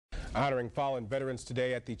Honoring fallen veterans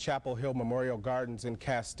today at the Chapel Hill Memorial Gardens in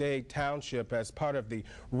Cascade Township as part of the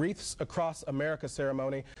Wreaths Across America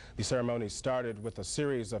ceremony. The ceremony started with a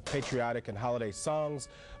series of patriotic and holiday songs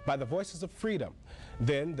by the Voices of Freedom.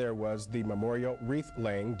 Then there was the memorial wreath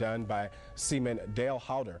laying done by Seaman Dale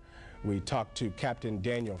Howder. We talked to Captain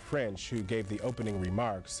Daniel French, who gave the opening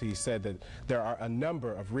remarks. He said that there are a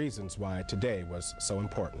number of reasons why today was so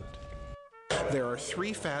important. There are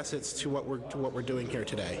three facets to what we're doing here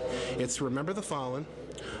today. It's remember the fallen,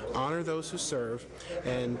 honor those who serve,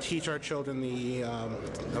 and teach our children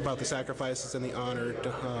about the sacrifices and the honor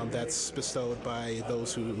that's bestowed by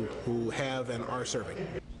those who have and are serving.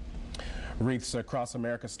 Wreaths Across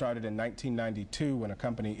America started in 1992 when a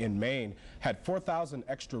company in Maine had 4,000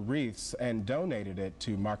 extra wreaths and donated it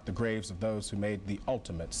to mark the graves of those who made the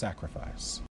ultimate sacrifice.